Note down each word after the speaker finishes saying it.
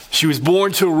She was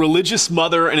born to a religious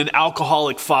mother and an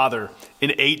alcoholic father in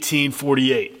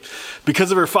 1848.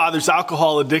 Because of her father's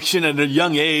alcohol addiction at a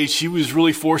young age, she was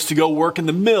really forced to go work in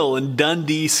the mill in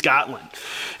Dundee, Scotland.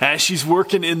 As she's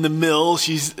working in the mill,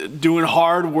 she's doing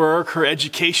hard work. Her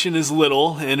education is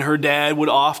little, and her dad would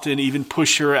often even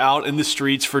push her out in the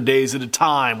streets for days at a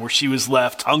time, where she was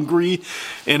left hungry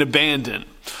and abandoned.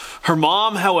 Her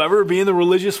mom, however, being the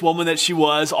religious woman that she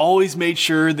was, always made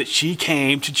sure that she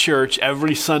came to church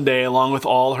every Sunday along with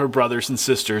all her brothers and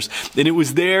sisters. And it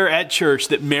was there at church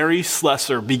that Mary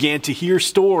Slessor began to hear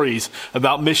stories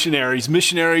about missionaries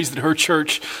that her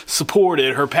church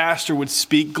supported. Her pastor would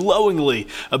speak glowingly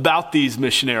about these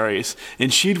missionaries,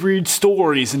 and she'd read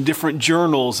stories in different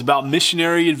journals about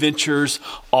missionary adventures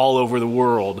all over the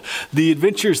world. The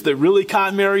adventures that really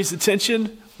caught Mary's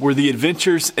attention were the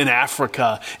adventures in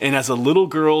Africa. And as a little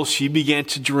girl, she began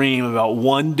to dream about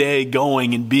one day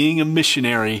going and being a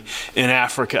missionary in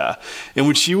Africa. And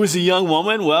when she was a young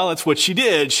woman, well, that's what she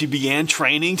did. She began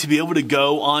training to be able to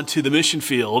go onto the mission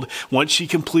field. Once she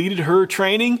completed her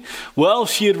training, well,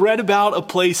 she had read about a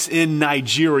place in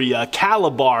Nigeria,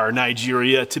 Calabar,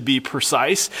 Nigeria, to be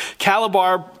precise.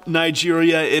 Calabar,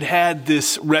 Nigeria, it had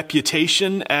this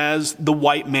reputation as the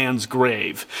white man's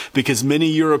grave because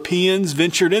many Europeans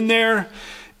ventured in there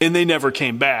and they never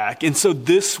came back. And so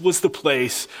this was the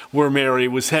place where Mary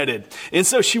was headed. And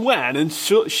so she went, and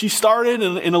she started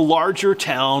in a larger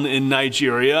town in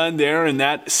Nigeria, and there in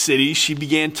that city, she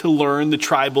began to learn the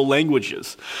tribal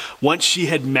languages. Once she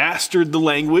had mastered the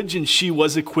language, and she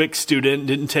was a quick student,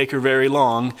 didn't take her very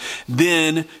long,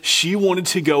 then she wanted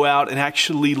to go out and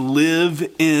actually live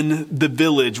in the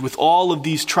village with all of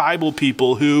these tribal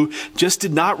people who just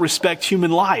did not respect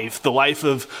human life, the life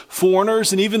of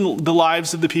foreigners, and even the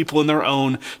lives of the people in their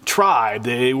own tribe.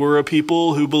 They were a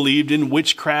people who believed in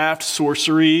witchcraft,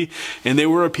 sorcery, and they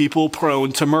were a people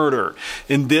prone to murder.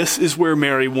 And this is where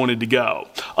Mary wanted to go.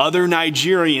 Other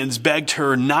Nigerians begged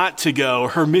her not to go.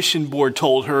 Her mission board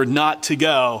told her not to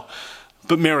go.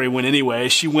 But Mary went anyway.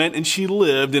 She went and she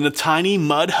lived in a tiny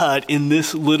mud hut in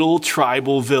this little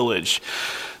tribal village.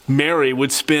 Mary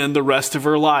would spend the rest of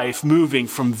her life moving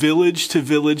from village to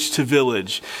village to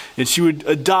village, and she would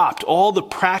adopt all the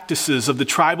practices of the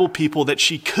tribal people that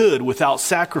she could without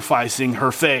sacrificing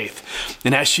her faith.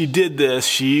 And as she did this,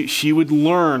 she would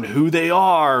learn who they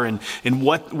are and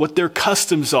what their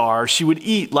customs are. She would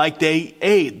eat like they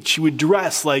ate. She would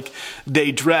dress like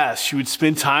they dressed. She would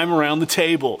spend time around the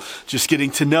table, just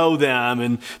getting to know them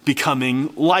and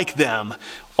becoming like them,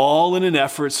 all in an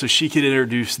effort so she could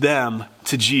introduce them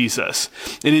to Jesus.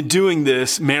 And in doing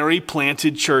this, Mary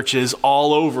planted churches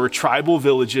all over tribal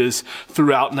villages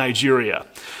throughout Nigeria.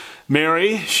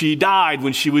 Mary, she died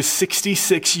when she was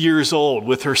 66 years old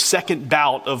with her second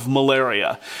bout of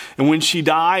malaria. And when she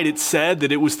died, it said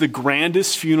that it was the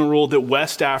grandest funeral that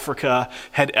West Africa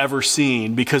had ever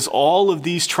seen, because all of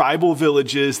these tribal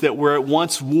villages that were at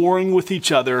once warring with each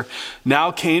other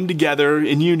now came together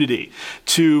in unity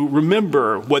to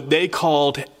remember what they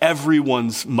called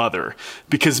everyone's mother.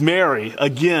 Because Mary,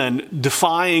 again,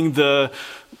 defying the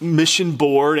mission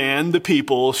board and the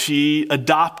people, she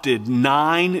adopted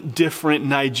 9 different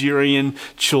Nigerian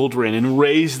children and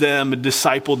raised them and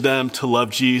discipled them to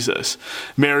love Jesus.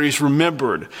 Mary's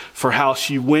remembered for how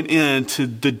she went into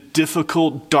the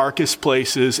difficult, darkest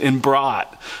places and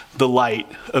brought the light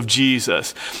of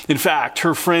Jesus. In fact,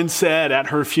 her friend said at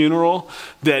her funeral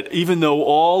that even though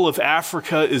all of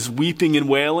Africa is weeping and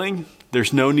wailing,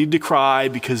 there's no need to cry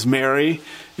because Mary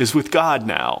is with God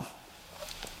now.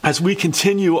 As we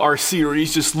continue our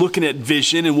series, just looking at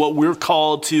vision and what we're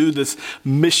called to, this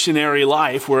missionary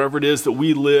life, wherever it is that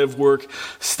we live, work,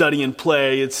 study, and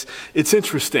play, it's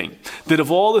interesting that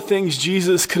of all the things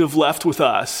Jesus could have left with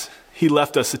us, he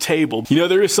left us a table. You know,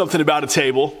 there is something about a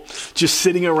table, just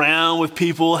sitting around with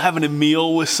people, having a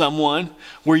meal with someone,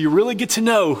 where you really get to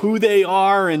know who they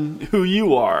are and who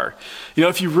you are. You know,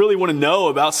 if you really want to know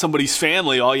about somebody's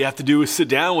family, all you have to do is sit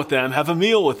down with them, have a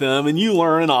meal with them, and you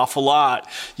learn an awful lot.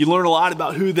 You learn a lot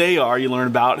about who they are. You learn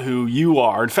about who you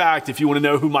are. In fact, if you want to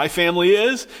know who my family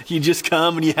is, you just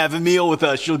come and you have a meal with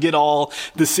us. You'll get all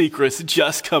the secrets. It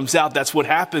just comes out. That's what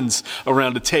happens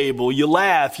around a table. You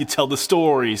laugh, you tell the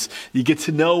stories, you get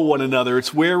to know one another.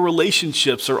 It's where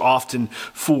relationships are often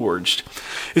forged.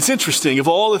 It's interesting, of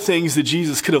all the things that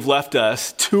Jesus could have left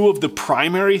us, 2 of the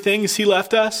primary things he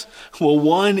left us, well,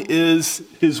 one is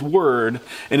his word,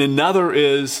 and another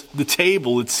is the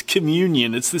table. It's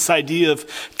communion. It's this idea of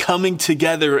coming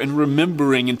together and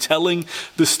remembering and telling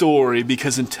the story,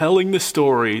 because in telling the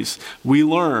stories, we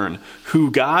learn who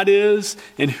God is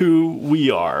and who we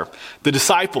are. The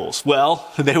disciples, well,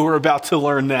 they were about to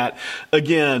learn that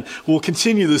again. we'll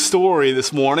continue the story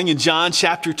this morning in John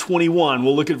chapter 21.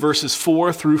 We'll look at verses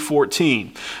 4 through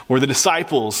 14, where the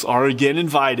disciples are again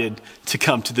invited to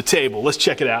come to the table. Let's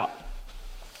check it out.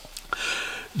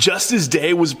 Just as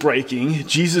day was breaking,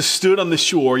 Jesus stood on the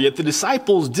shore, yet the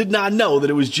disciples did not know that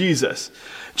it was Jesus.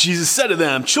 Jesus said to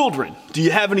them, "Children, do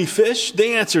you have any fish?"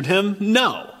 They answered him,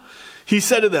 "No." He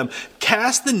said to them,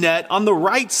 "Cast the net on the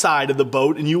right side of the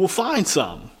boat and you will find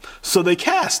some." So they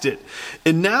cast it,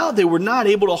 and now they were not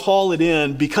able to haul it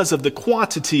in because of the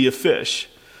quantity of fish.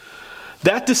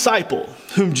 That disciple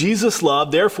whom Jesus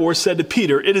loved therefore said to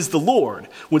Peter, "It is the Lord."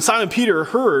 When Simon Peter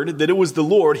heard that it was the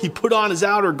Lord, he put on his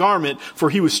outer garment, for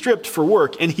he was stripped for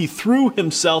work, and he threw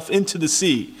himself into the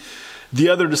sea. The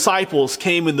other disciples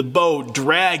came in the boat,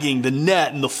 dragging the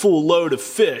net and the full load of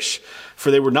fish,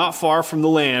 for they were not far from the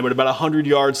land, but about 100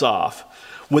 yards off.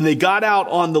 When they got out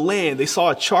on the land, they saw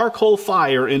a charcoal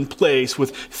fire in place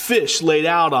with fish laid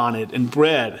out on it and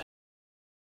bread.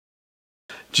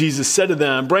 Jesus said to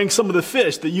them, "Bring some of the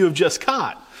fish that you have just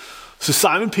caught." So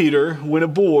Simon Peter went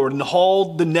aboard and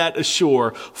hauled the net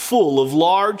ashore full of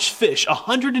large fish,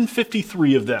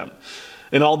 153 of them.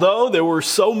 And although there were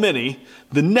so many,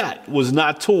 the net was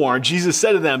not torn. Jesus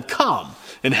said to them, "Come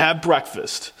and have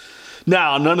breakfast."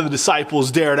 Now, none of the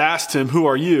disciples dared ask him, "Who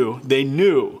are you?" They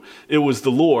knew it was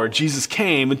the Lord. Jesus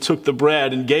came and took the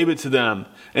bread and gave it to them,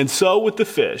 and so with the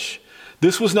fish.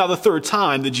 This was now the third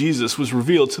time that Jesus was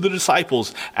revealed to the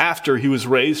disciples after he was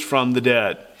raised from the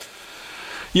dead.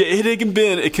 Yeah, it had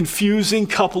been a confusing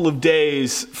couple of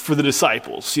days for the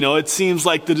disciples. It seems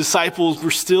like the disciples were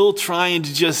still trying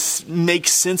to just make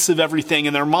sense of everything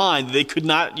in their mind. They could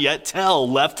not yet tell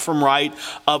left from right,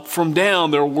 up from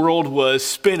down. Their world was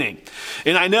spinning.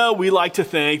 And I know we like to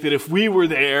think that if we were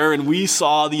there and we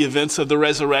saw the events of the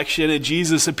resurrection and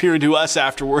Jesus appeared to us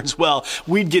afterwards, well,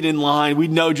 we'd get in line.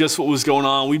 We'd know just what was going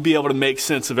on. We'd be able to make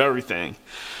sense of everything.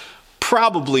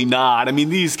 Probably not.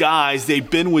 These guys, they've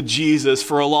been with Jesus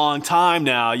for a long time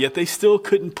now, yet they still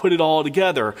couldn't put it all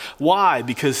together. Why?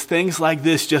 Because things like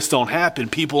this just don't happen.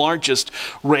 People aren't just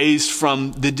raised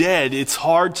from the dead. It's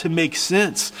hard to make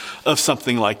sense of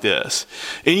something like this.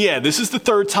 And yeah, this is the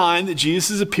third time that Jesus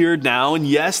has appeared now, and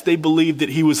yes, they believed that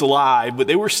he was alive, but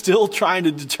they were still trying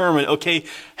to determine, okay,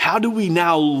 how do we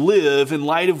now live in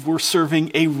light of we're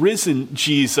serving a risen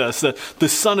Jesus, the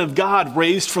Son of God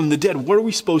raised from the dead? What are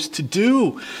we supposed to do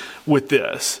with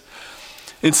this?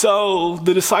 And so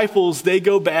the disciples, they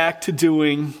go back to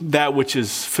doing that which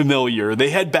is familiar. They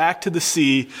head back to the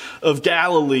Sea of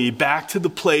Galilee, back to the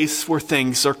place where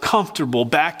things are comfortable,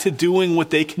 back to doing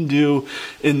what they can do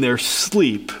in their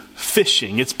sleep,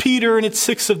 fishing. It's Peter and it's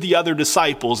 6 of the other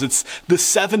disciples. It's the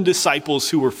 7 disciples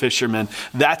who were fishermen.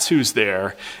 That's who's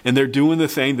there. And they're doing the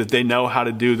thing that they know how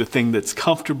to do, the thing that's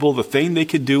comfortable, the thing they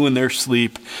could do in their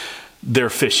sleep.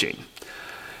 They're fishing.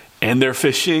 And they're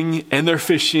fishing, and they're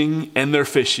fishing, and they're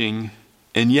fishing,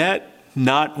 and yet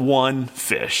not one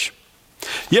fish.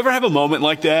 You ever have a moment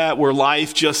like that where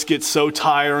life just gets so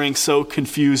tiring, so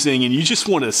confusing, and you just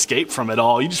want to escape from it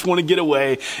all? You just want to get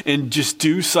away and just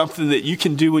do something that you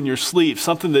can do in your sleep,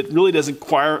 something that really doesn't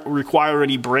require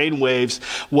any brain waves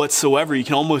whatsoever. You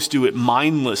can almost do it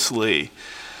mindlessly.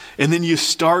 And then you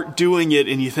start doing it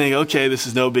and you think, okay, this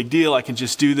is no big deal. I can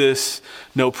just do this,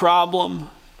 no problem.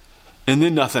 And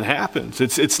then nothing happens.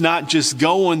 It's not just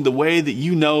going the way that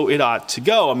you know it ought to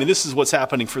go. This is what's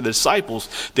happening for the disciples.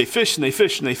 They fish and they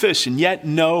fish and they fish, and yet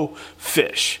no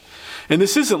fish. And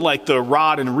this isn't like the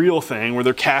rod and reel thing where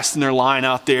they're casting their line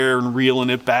out there and reeling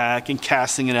it back and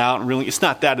casting it out and reeling. It's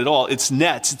not that at all. It's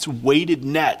nets. It's weighted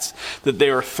nets that they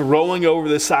are throwing over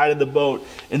the side of the boat,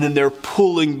 and then they're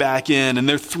pulling back in, and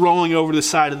they're throwing over the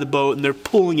side of the boat, and they're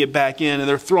pulling it back in, and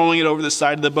they're throwing it over the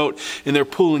side of the boat, and they're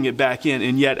pulling it back in,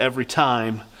 and yet every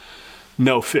time,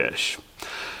 no fish.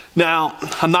 Now,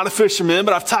 I'm not a fisherman,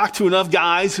 but I've talked to enough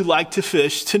guys who like to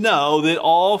fish to know that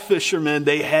all fishermen,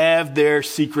 they have their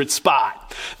secret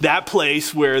spot. That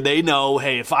place where they know,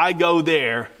 hey, if I go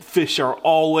there, fish are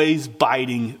always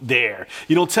biting there.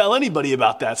 You don't tell anybody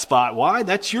about that spot. Why?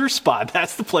 That's your spot.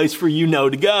 That's the place where you know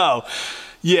to go.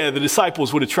 Yeah, the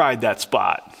disciples would have tried that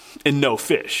spot and no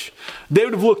fish. They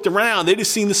would have looked around. They'd have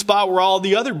seen the spot where all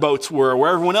the other boats were,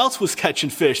 where everyone else was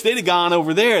catching fish. They'd have gone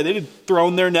over there. They'd have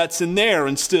thrown their nets in there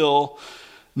and still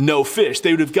no fish. They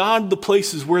would have gone to the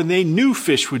places where they knew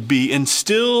fish would be and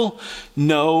still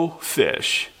no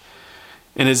fish.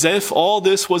 And as if all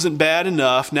this wasn't bad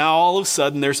enough, now all of a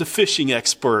sudden there's a fishing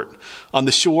expert on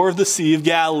the shore of the Sea of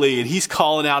Galilee, and he's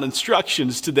calling out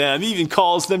instructions to them. He even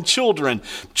calls them children.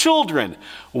 Children,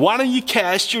 why don't you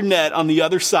cast your net on the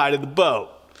other side of the boat?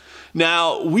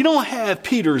 Now, we don't have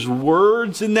Peter's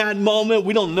words in that moment.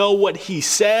 We don't know what he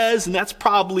says, and that's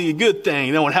probably a good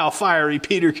thing, knowing how fiery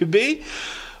Peter could be.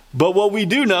 But what we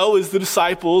do know is the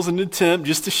disciples, in an attempt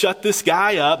just to shut this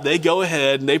guy up, they go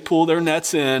ahead and they pull their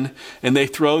nets in and they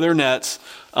throw their nets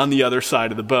on the other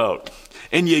side of the boat.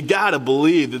 And you gotta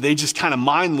believe that they just kind of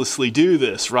mindlessly do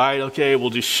this, right? Okay, we'll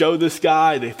just show this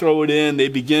guy, they throw it in, they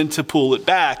begin to pull it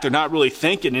back. They're not really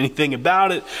thinking anything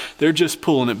about it, they're just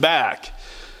pulling it back.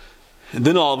 And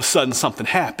then all of a sudden something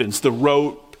happens. The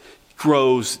rope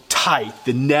grows tight,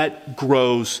 the net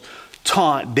grows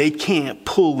taut. They can't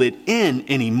pull it in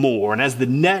anymore. And as the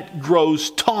net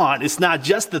grows taut, it's not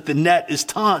just that the net is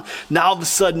taut. Now all of a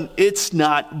sudden it's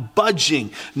not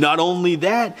budging. Not only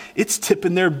that, it's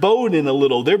tipping their boat in a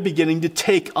little. They're beginning to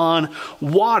take on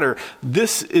water.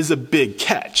 This is a big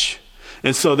catch.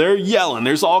 And so they're yelling.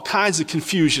 There's all kinds of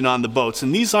confusion on the boats.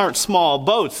 And these aren't small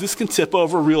boats. This can tip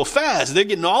over real fast. They're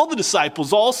getting all the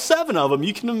disciples, all 7 of them,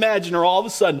 you can imagine, are all of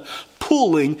a sudden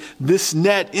pulling this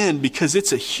net in because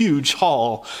it's a huge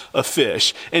haul of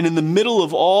fish. And in the middle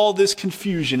of all this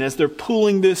confusion, as they're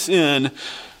pulling this in,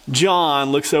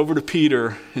 John looks over to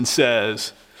Peter and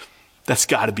says, "That's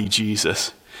got to be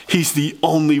Jesus. He's the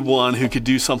only one who could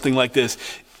do something like this.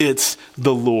 It's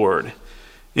the Lord."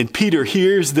 And Peter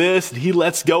hears this, and he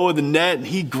lets go of the net, and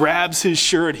he grabs his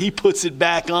shirt, he puts it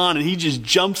back on, and he just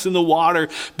jumps in the water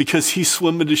because he's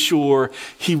swimming to shore.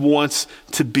 He wants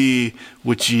to be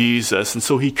with Jesus. And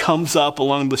so he comes up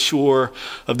along the shore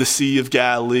of the Sea of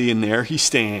Galilee, and there he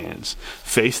stands,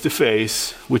 face to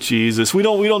face with Jesus. We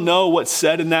don't know what's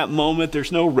said in that moment.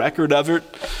 There's no record of it.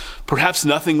 Perhaps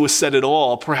nothing was said at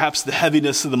all. Perhaps the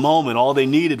heaviness of the moment, all they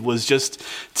needed was just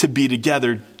to be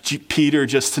together. Peter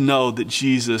just to know that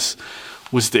Jesus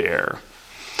was there.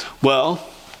 Well,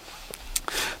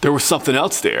 there was something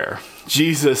else there.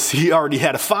 Jesus, he already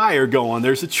had a fire going.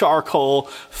 There's a charcoal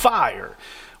fire.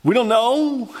 We don't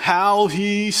know how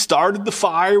he started the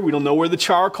fire. We don't know where the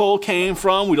charcoal came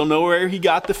from. We don't know where he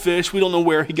got the fish. We don't know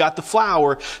where he got the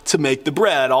flour to make the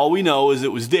bread. All we know is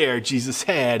it was there. Jesus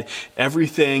had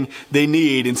everything they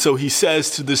need. And so he says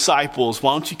to the disciples,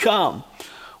 "Why don't you come?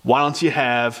 Why don't you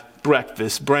have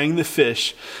breakfast? Bring the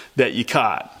fish that you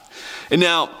caught." And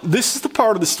now, this is the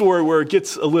part of the story where it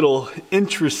gets a little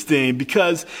interesting,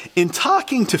 because in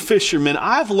talking to fishermen,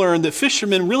 I've learned that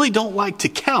fishermen really don't like to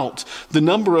count the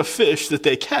number of fish that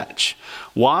they catch.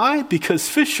 Why? Because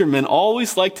fishermen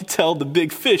always like to tell the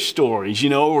big fish stories,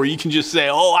 where you can just say,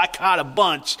 "Oh, I caught a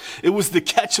bunch. It was the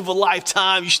catch of a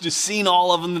lifetime. You should have seen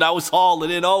all of them that I was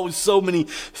hauling in. Oh, it was so many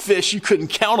fish, you couldn't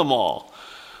count them all."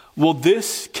 Well,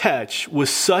 this catch was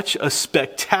such a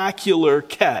spectacular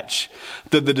catch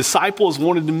that the disciples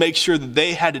wanted to make sure that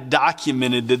they had it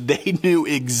documented, that they knew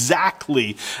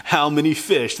exactly how many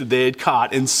fish that they had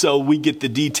caught. And so we get the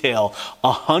detail.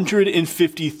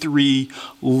 153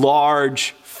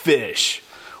 large fish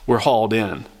were hauled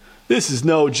in. This is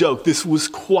no joke. This was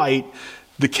quite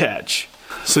the catch.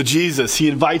 So Jesus, he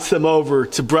invites them over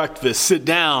to breakfast, sit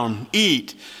down,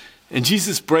 eat. And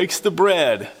Jesus breaks the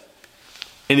bread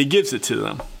and he gives it to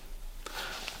them.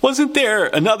 Wasn't there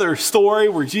another story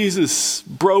where Jesus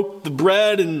broke the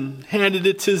bread and handed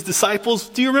it to his disciples?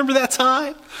 Do you remember that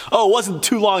time? Oh, it wasn't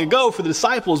too long ago for the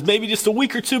disciples, maybe just a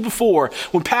week or two before,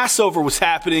 when Passover was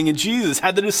happening and Jesus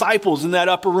had the disciples in that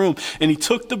upper room, and he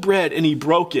took the bread and he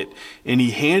broke it and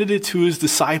he handed it to his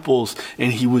disciples,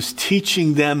 and he was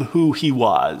teaching them who he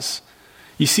was.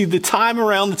 You see, the time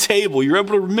around the table, you're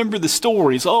able to remember the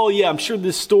stories. Oh yeah, I'm sure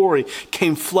this story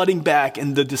came flooding back,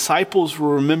 and the disciples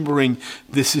were remembering,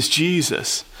 this is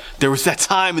Jesus. There was that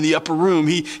time in the upper room.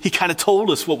 He kind of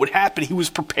told us what would happen. He was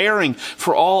preparing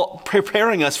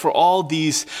us for all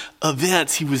these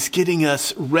events. He was getting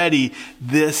us ready.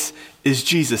 This is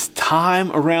Jesus.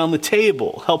 Time around the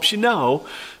table helps you know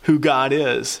who God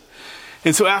is.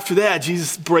 And so after that,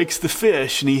 Jesus breaks the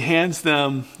fish and he hands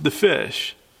them the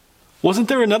fish. Wasn't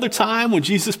there another time when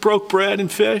Jesus broke bread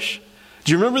and fish?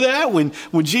 Do you remember that? When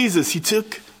Jesus, he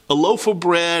took a loaf of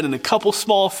bread and a couple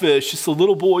small fish, just a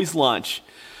little boy's lunch,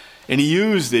 and he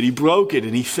used it, he broke it,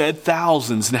 and he fed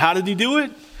thousands. And how did he do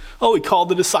it? Oh, he called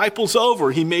the disciples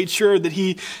over. He made sure that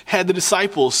he had the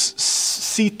disciples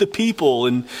seat the people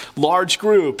in large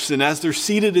groups. And as they're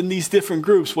seated in these different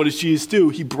groups, what does Jesus do?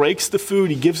 He breaks the food.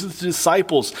 He gives it to the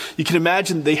disciples. You can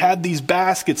imagine they had these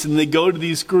baskets, and they go to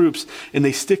these groups and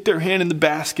they stick their hand in the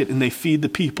basket and they feed the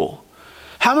people.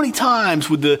 How many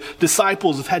times would the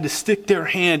disciples have had to stick their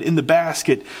hand in the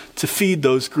basket to feed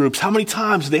those groups? How many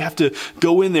times do they have to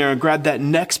go in there and grab that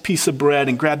next piece of bread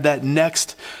and grab that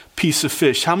next piece of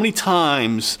fish? How many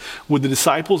times would the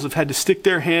disciples have had to stick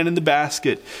their hand in the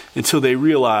basket until they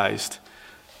realized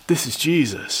This is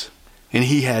Jesus, and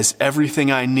he has everything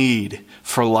I need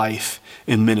for life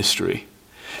and ministry.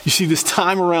 You see, this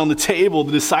time around the table,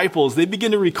 the disciples, they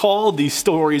begin to recall these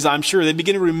stories, I'm sure. They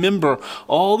begin to remember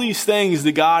all these things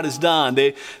that God has done.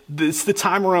 It's the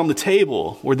time around the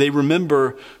table where they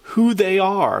remember who they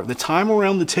are. The time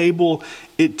around the table,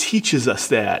 it teaches us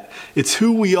that. It's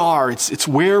who we are. It's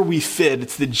where we fit.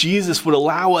 It's that Jesus would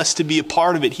allow us to be a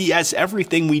part of it. He has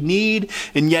everything we need,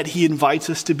 and yet he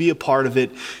invites us to be a part of it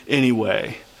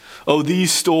anyway. Oh,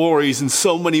 these stories and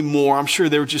so many more. I'm sure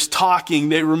they were just talking,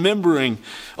 they're remembering.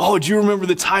 Oh, do you remember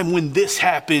the time when this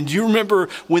happened? Do you remember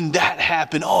when that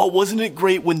happened? Oh, wasn't it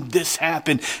great when this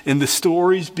happened? And the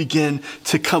stories begin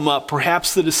to come up.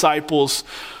 Perhaps the disciples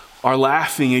are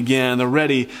laughing again. They're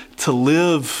ready to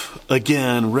live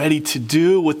again, ready to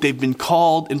do what they've been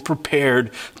called and prepared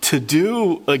to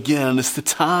do again. It's the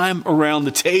time around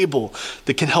the table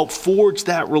that can help forge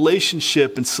that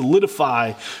relationship and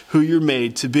solidify who you're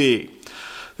made to be.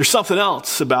 There's something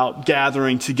else about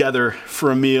gathering together for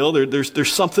a meal.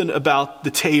 There's something about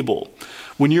the table.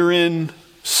 When you're in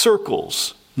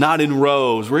circles, not in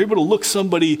rows, we're able to look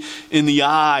somebody in the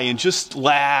eye and just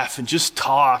laugh and just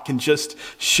talk and just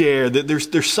share.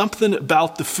 There's something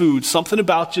about the food, something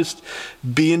about just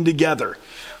being together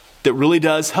that really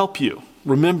does help you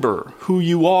remember who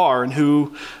you are and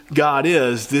who God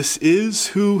is. This is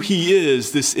who he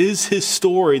is. This is his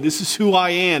story. This is who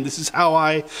I am. This is how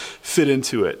I fit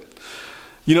into it.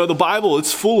 You know, the Bible,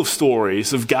 it's full of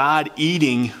stories of God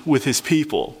eating with his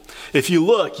people. If you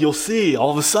look, you'll see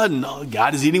all of a sudden,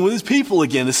 God is eating with his people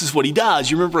again. This is what he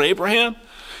does. You remember Abraham?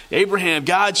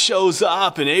 God shows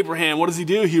up, and Abraham, what does he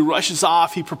do? He rushes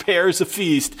off, he prepares a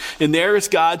feast, and there is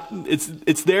God.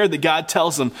 It's there that God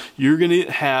tells him, you're going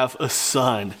to have a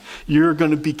son. I'm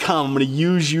going to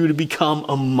use you to become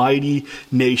a mighty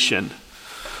nation.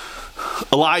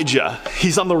 Elijah,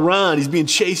 he's on the run. He's being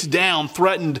chased down,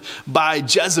 threatened by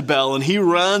Jezebel, and he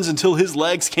runs until his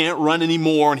legs can't run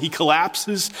anymore, and he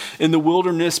collapses in the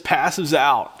wilderness, passes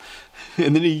out.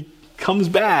 And then he comes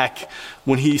back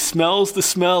when he smells the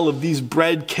smell of these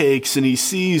bread cakes, and he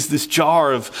sees this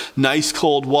jar of nice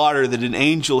cold water that an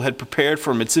angel had prepared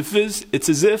for him. It's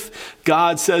as if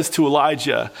God says to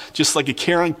Elijah, just like a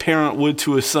caring parent would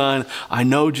to a son, I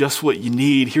know just what you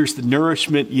need. Here's the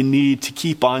nourishment you need to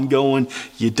keep on going.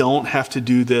 You don't have to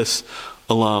do this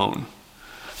alone.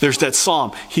 There's that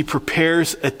psalm. He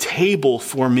prepares a table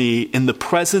for me in the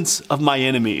presence of my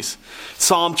enemies.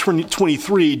 Psalm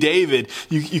 23, David,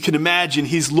 you can imagine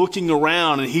he's looking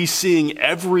around and he's seeing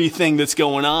everything that's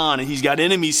going on. And he's got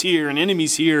enemies here and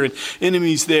enemies here and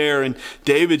enemies there. And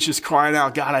David's just crying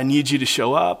out, God, I need you to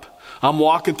show up. I'm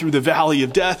walking through the valley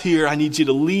of death here. I need you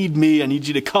to lead me. I need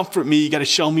you to comfort me. You got to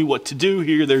show me what to do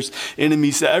here. There's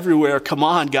enemies everywhere. Come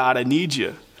on, God, I need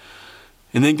you.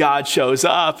 And then God shows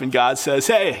up and God says,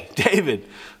 hey, David,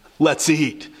 let's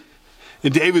eat.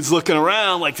 And David's looking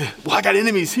around like, well, I got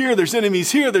enemies here. There's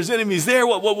enemies here. There's enemies there.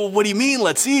 What do you mean?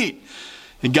 Let's eat.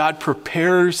 And God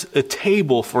prepares a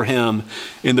table for him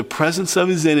in the presence of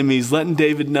his enemies, letting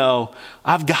David know,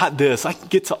 I've got this. I can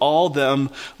get to all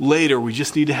them later. We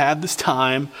just need to have this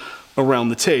time around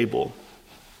the table.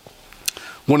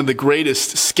 One of the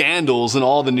greatest scandals in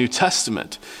all the New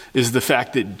Testament is the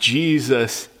fact that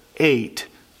Jesus ate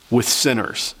with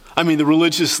sinners. I mean, the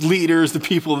religious leaders, the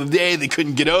people of the day, they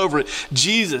couldn't get over it.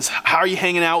 Jesus, how are you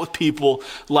hanging out with people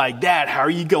like that? How are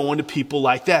you going to people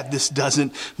like that? This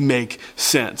doesn't make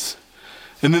sense.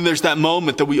 And then there's that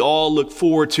moment that we all look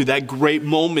forward to, that great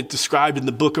moment described in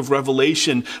the book of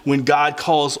Revelation when God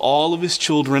calls all of his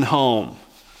children home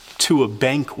to a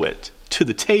banquet, to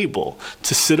the table,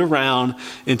 to sit around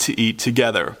and to eat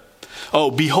together. Oh,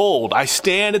 behold, I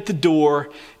stand at the door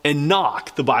and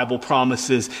knock, the Bible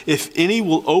promises. If any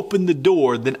will open the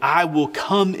door, then I will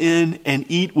come in and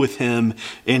eat with him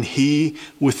and he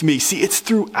with me. See, it's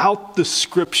throughout the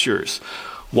scriptures.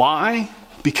 Why?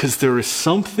 Because there is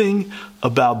something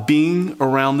about being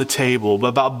around the table,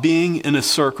 about being in a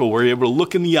circle where you're able to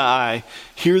look in the eye,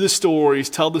 hear the stories,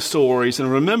 tell the stories,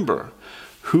 and remember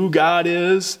who God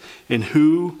is and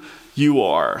who you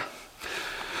are.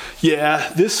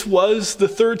 Yeah, this was the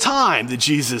third time that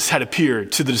Jesus had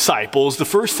appeared to the disciples. The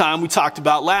first time we talked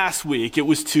about last week, it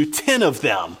was to 10 of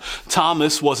them.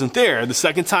 Thomas wasn't there. The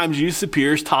second time Jesus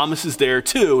appears, Thomas is there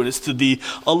too, and it's to the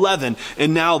 11.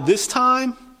 And now this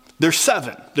time, there's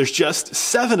 7. There's just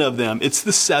 7 of them. It's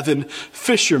the 7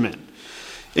 fishermen.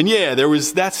 And yeah, there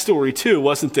was that story too,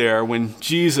 wasn't there, when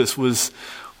Jesus was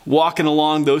walking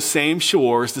along those same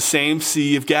shores, the same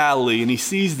Sea of Galilee, and he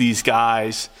sees these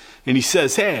guys And he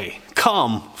says, hey,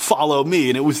 come, follow me.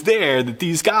 And it was there that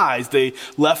these guys, they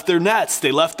left their nets,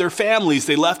 they left their families,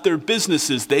 they left their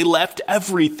businesses, they left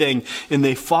everything, and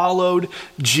they followed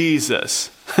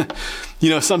Jesus.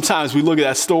 Sometimes we look at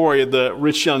that story of the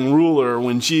rich young ruler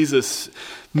when Jesus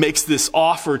makes this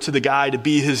offer to the guy to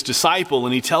be his disciple,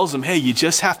 and he tells him, hey, you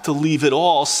just have to leave it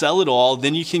all, sell it all,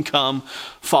 then you can come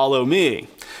follow me.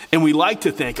 And we like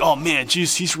to think, oh man,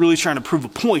 Jesus, he's really trying to prove a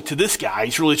point to this guy.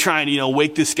 He's really trying to,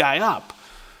 wake this guy up.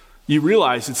 You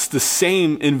realize it's the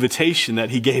same invitation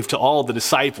that he gave to all the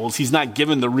disciples. He's not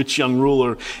giving the rich young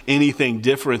ruler anything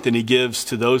different than he gives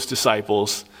to those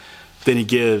disciples than he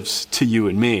gives to you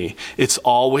and me. It's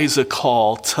always a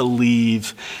call to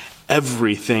leave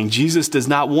everything. Jesus does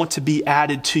not want to be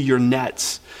added to your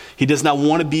nets. He does not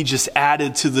want to be just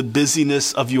added to the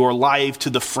busyness of your life,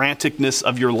 to the franticness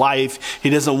of your life.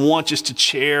 He doesn't want just a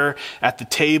chair at the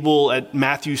table at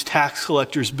Matthew's tax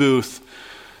collector's booth.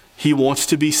 He wants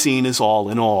to be seen as all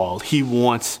in all. He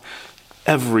wants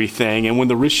everything. And when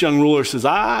the rich young ruler says,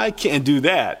 I can't do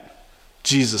that,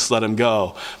 Jesus let him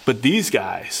go. But these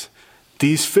guys,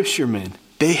 these fishermen,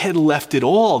 they had left it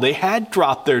all. They had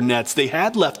dropped their nets. They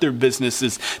had left their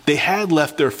businesses. They had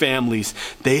left their families.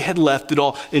 They had left it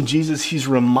all. And Jesus, he's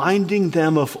reminding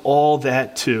them of all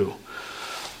that too.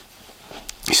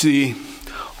 You see,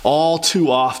 all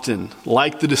too often,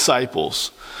 like the disciples,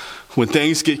 when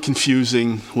things get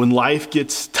confusing, when life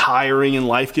gets tiring and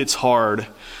life gets hard,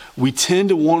 we tend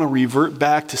to want to revert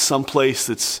back to some place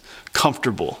that's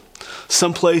comfortable.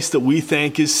 Some place that we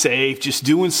think is safe, just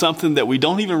doing something that we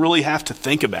don't even really have to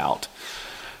think about.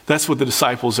 That's what the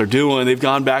disciples are doing. They've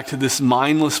gone back to this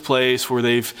mindless place where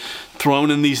they've thrown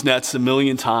in these nets a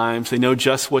million times. They know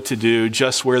just what to do,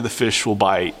 just where the fish will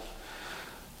bite.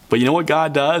 But you know what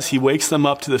God does? He wakes them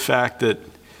up to the fact that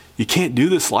you can't do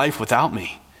this life without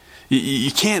me.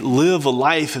 You can't live a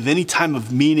life of any type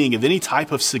of meaning, of any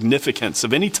type of significance,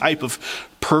 of any type of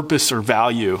purpose or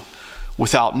value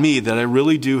without me, that I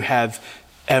really do have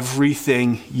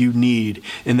everything you need.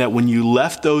 And that when you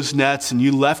left those nets and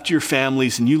you left your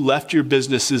families and you left your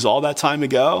businesses all that time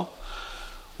ago,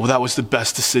 well, that was the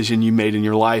best decision you made in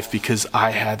your life because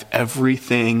I have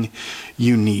everything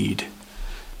you need.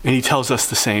 And he tells us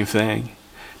the same thing,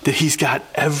 that he's got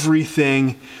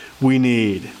everything we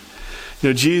need.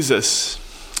 Jesus,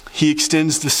 he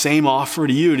extends the same offer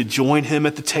to you to join him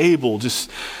at the table.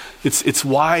 It's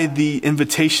why the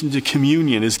invitation to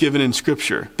communion is given in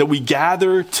Scripture, that we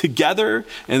gather together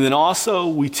and then also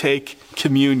we take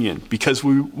communion because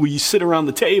we sit around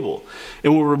the table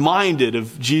and we're reminded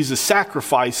of Jesus'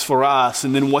 sacrifice for us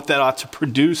and then what that ought to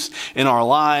produce in our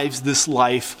lives, this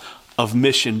life of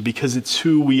mission, because it's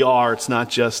who we are. It's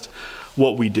not just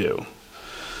what we do.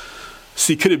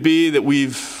 See, could it be that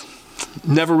we've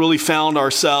never really found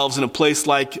ourselves in a place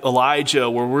like Elijah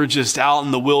where we're just out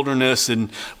in the wilderness and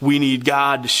we need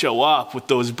God to show up with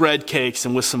those bread cakes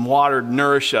and with some water to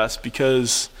nourish us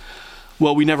because,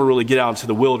 well, we never really get out into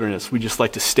the wilderness. We just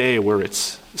like to stay where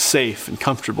it's safe and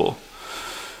comfortable.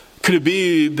 Could it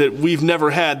be that we've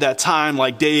never had that time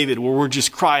like David where we're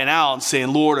just crying out and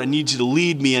saying, Lord, I need you to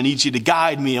lead me. I need you to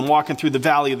guide me. I'm walking through the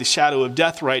valley of the shadow of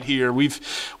death right here. We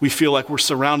feel like we're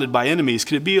surrounded by enemies.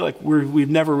 Could it be like we've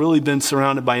never really been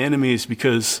surrounded by enemies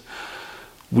because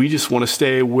we just want to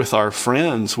stay with our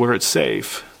friends where it's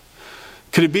safe?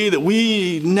 Could it be that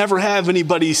we never have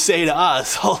anybody say to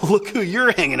us, oh, look who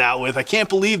you're hanging out with. I can't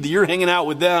believe that you're hanging out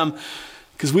with them.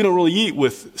 Because we don't really eat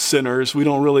with sinners. We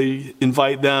don't really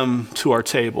invite them to our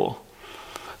table.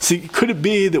 See, could it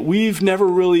be that we've never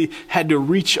really had to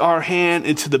reach our hand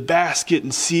into the basket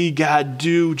and see God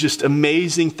do just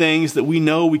amazing things that we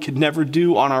know we could never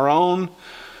do on our own?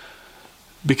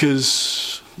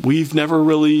 Because we've never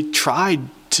really tried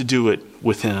to do it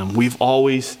with him. We've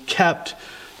always kept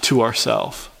to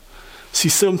ourselves. See,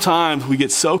 sometimes we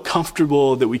get so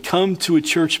comfortable that we come to a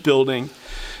church building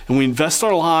and we invest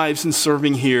our lives in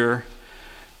serving here,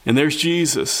 and there's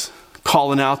Jesus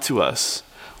calling out to us,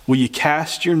 will you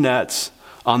cast your nets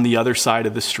on the other side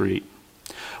of the street?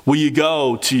 Will you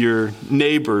go to your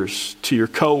neighbors, to your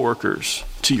coworkers,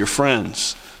 to your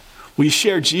friends? Will you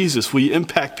share Jesus? Will you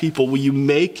impact people? Will you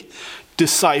make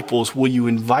disciples? Will you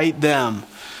invite them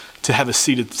to have a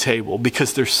seat at the table?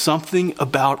 Because there's something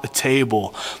about a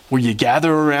table where you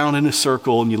gather around in a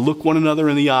circle and you look one another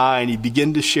in the eye and you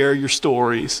begin to share your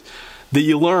stories, that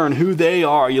you learn who they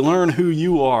are, you learn who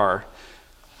you are,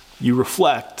 you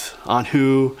reflect on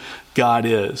who God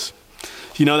is.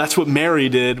 That's what Mary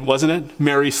did, wasn't it?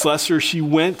 Mary Slessor, she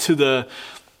went to the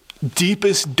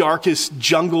deepest, darkest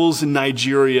jungles in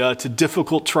Nigeria, to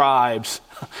difficult tribes,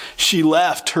 She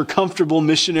left her comfortable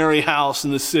missionary house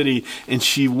in the city and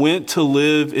she went to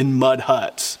live in mud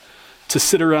huts, to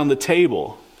sit around the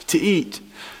table, to eat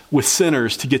with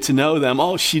sinners, to get to know them.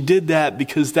 Oh, she did that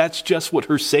because that's just what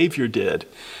her Savior did.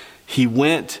 He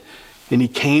went and he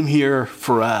came here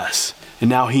for us. And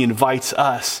now he invites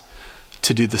us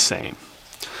to do the same.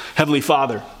 Heavenly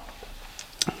Father,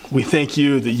 we thank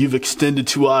you that you've extended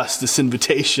to us this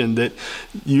invitation, that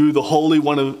you, the Holy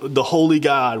One of the Holy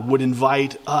God, would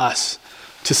invite us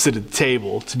to sit at the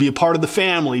table, to be a part of the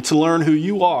family, to learn who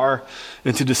you are,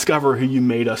 and to discover who you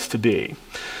made us to be.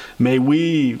 May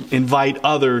we invite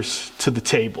others to the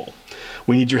table.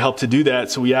 We need your help to do that,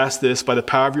 so we ask this by the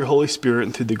power of your Holy Spirit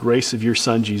and through the grace of your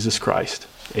Son, Jesus Christ.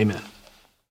 Amen.